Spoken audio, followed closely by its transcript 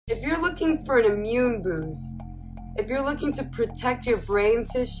looking for an immune boost, if you're looking to protect your brain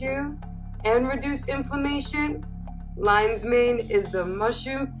tissue and reduce inflammation, lion's mane is the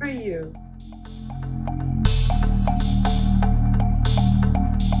mushroom for you.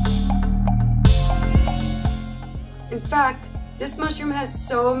 In fact, this mushroom has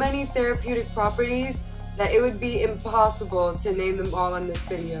so many therapeutic properties that it would be impossible to name them all in this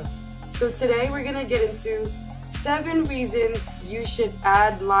video. So today we're going to get into 7 reasons you should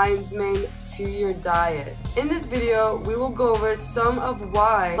add lion's mane to your diet. In this video, we will go over some of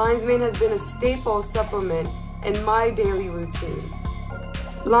why lion's mane has been a staple supplement in my daily routine.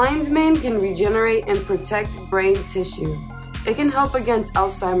 Lion's mane can regenerate and protect brain tissue. It can help against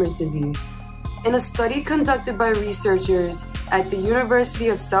Alzheimer's disease. In a study conducted by researchers at the University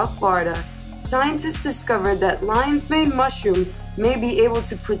of South Florida, scientists discovered that lion's mane mushroom may be able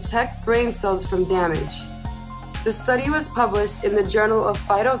to protect brain cells from damage. The study was published in the Journal of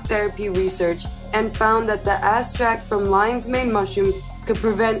Phytotherapy Research and found that the extract from lion's mane mushroom could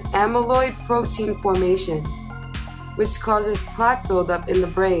prevent amyloid protein formation, which causes plaque buildup in the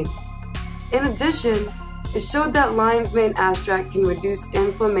brain. In addition, it showed that lion's mane extract can reduce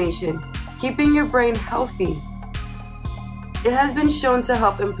inflammation, keeping your brain healthy. It has been shown to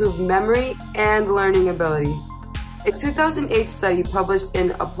help improve memory and learning ability. A 2008 study published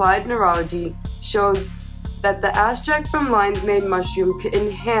in Applied Neurology shows that the extract from lion's mane mushroom could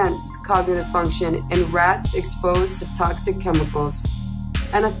enhance cognitive function in rats exposed to toxic chemicals,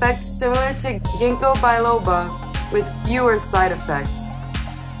 an effect similar to ginkgo biloba with fewer side effects.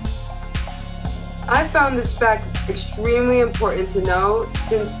 I found this fact extremely important to know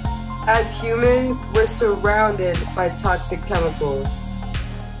since as humans, we're surrounded by toxic chemicals.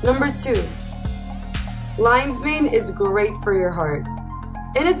 Number 2, lion's mane is great for your heart.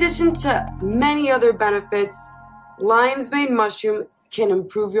 In addition to many other benefits, lion's mane mushroom can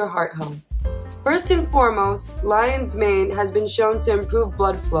improve your heart health. First and foremost, lion's mane has been shown to improve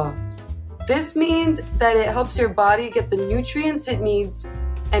blood flow. This means that it helps your body get the nutrients it needs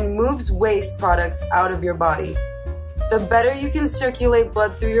and moves waste products out of your body. The better you can circulate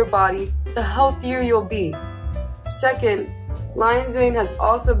blood through your body, the healthier you'll be. Second, lion's mane has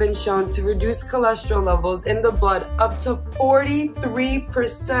also been shown to reduce cholesterol levels in the blood up to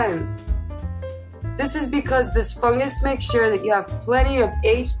 43%. This is because this fungus makes sure that you have plenty of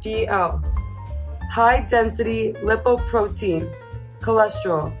HDL, high density lipoprotein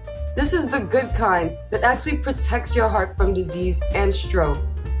cholesterol. This is the good kind that actually protects your heart from disease and stroke.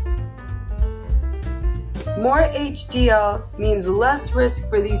 More HDL means less risk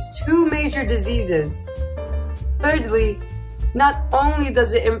for these 2 major diseases. Thirdly, not only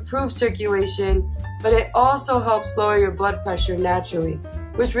does it improve circulation, but it also helps lower your blood pressure naturally,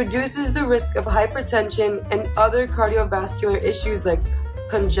 which reduces the risk of hypertension and other cardiovascular issues like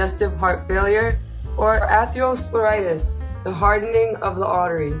congestive heart failure or atherosclerosis, the hardening of the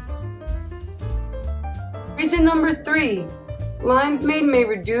arteries. Reason number 3, lion's mane may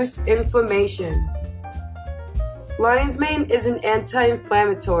reduce inflammation. Lion's mane is an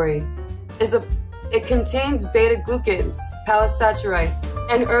anti-inflammatory. It contains beta-glucans, polysaccharides,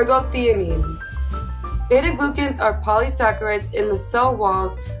 and ergothioneine. Beta-glucans are polysaccharides in the cell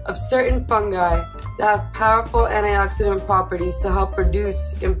walls of certain fungi that have powerful antioxidant properties to help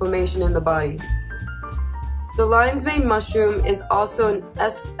reduce inflammation in the body. The lion's mane mushroom is also an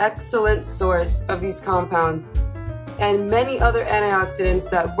excellent source of these compounds and many other antioxidants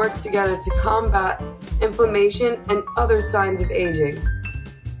that work together to combat inflammation and other signs of aging.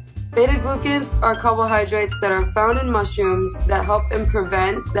 Beta-glucans are carbohydrates that are found in mushrooms that help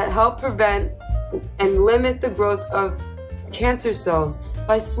prevent and limit the growth of cancer cells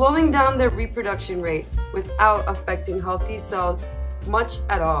by slowing down their reproduction rate without affecting healthy cells much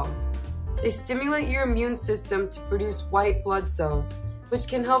at all. They stimulate your immune system to produce white blood cells, which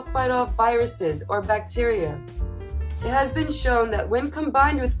can help fight off viruses or bacteria. It has been shown that when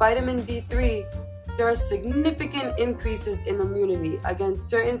combined with vitamin D3, there are significant increases in immunity against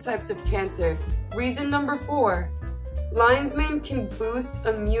certain types of cancer. Reason number 4, lion's mane can boost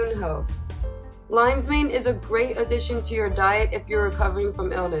immune health. Lion's mane is a great addition to your diet if you're recovering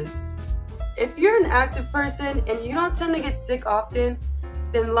from illness. If you're an active person and you don't tend to get sick often,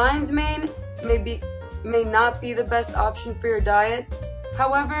 then lion's mane may not be the best option for your diet.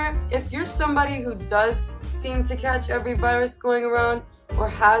 However, if you're somebody who does seem to catch every virus going around or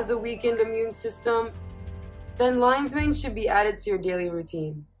has a weakened immune system, then lion's mane should be added to your daily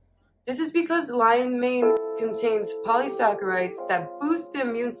routine. This is because lion's mane contains polysaccharides that boost the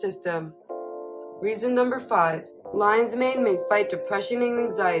immune system. Reason number 5, lion's mane may fight depression and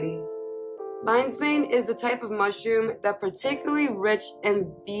anxiety. Lion's mane is the type of mushroom that's particularly rich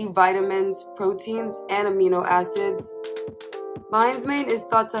in B vitamins, proteins, and amino acids. Lion's mane is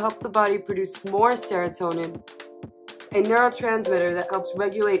thought to help the body produce more serotonin, a neurotransmitter that helps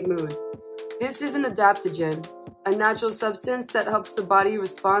regulate mood. This is an adaptogen, a natural substance that helps the body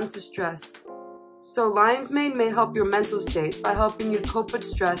respond to stress. So lion's mane may help your mental state by helping you cope with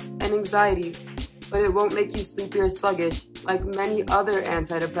stress and anxiety, but it won't make you sleepy or sluggish like many other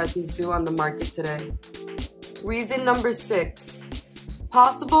antidepressants do on the market today. Reason number 6,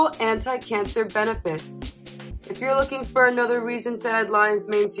 possible anti-cancer benefits. If you're looking for another reason to add lion's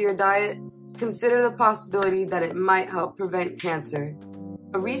mane to your diet, consider the possibility that it might help prevent cancer.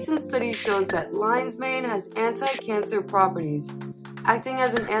 A recent study shows that lion's mane has anti-cancer properties, acting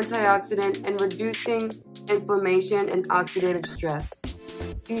as an antioxidant and reducing inflammation and oxidative stress.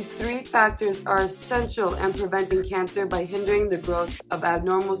 These 3 factors are essential in preventing cancer by hindering the growth of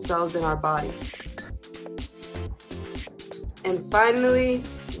abnormal cells in our body. And finally,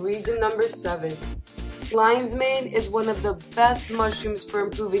 reason number 7. Lion's mane is one of the best mushrooms for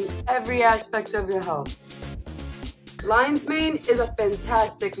improving every aspect of your health. Lion's mane is a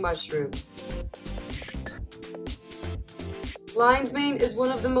fantastic mushroom. Lion's mane is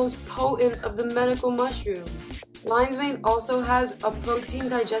one of the most potent of the medical mushrooms. Lion's mane also has a protein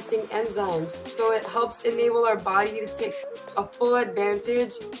digesting enzymes, so it helps enable our body to take a full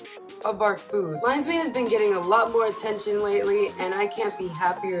advantage of our food. Lion's mane has been getting a lot more attention lately, and I can't be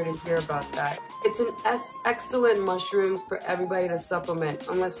happier to hear about that. It's an excellent mushroom for everybody to supplement,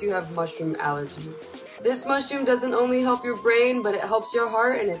 unless you have mushroom allergies. This mushroom doesn't only help your brain, but it helps your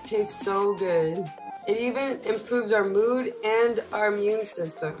heart, and it tastes so good. It even improves our mood and our immune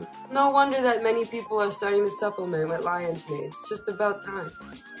system. No wonder that many people are starting to supplement with lion's mane. It's just about time.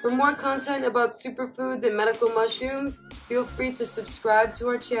 For more content about superfoods and medical mushrooms, feel free to subscribe to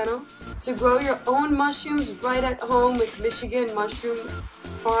our channel. To grow your own mushrooms right at home with Michigan Mushroom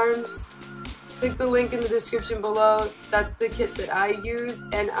Farms, click the link in the description below. That's the kit that I use,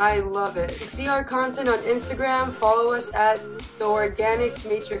 and I love it. To see our content on Instagram, follow us at The Organic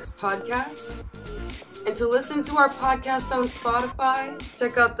Matrix Podcast. And to listen to our podcast on Spotify,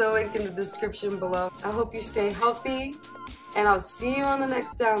 check out the link in the description below. I hope you stay healthy, and I'll see you on the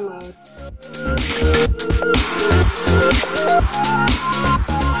next download.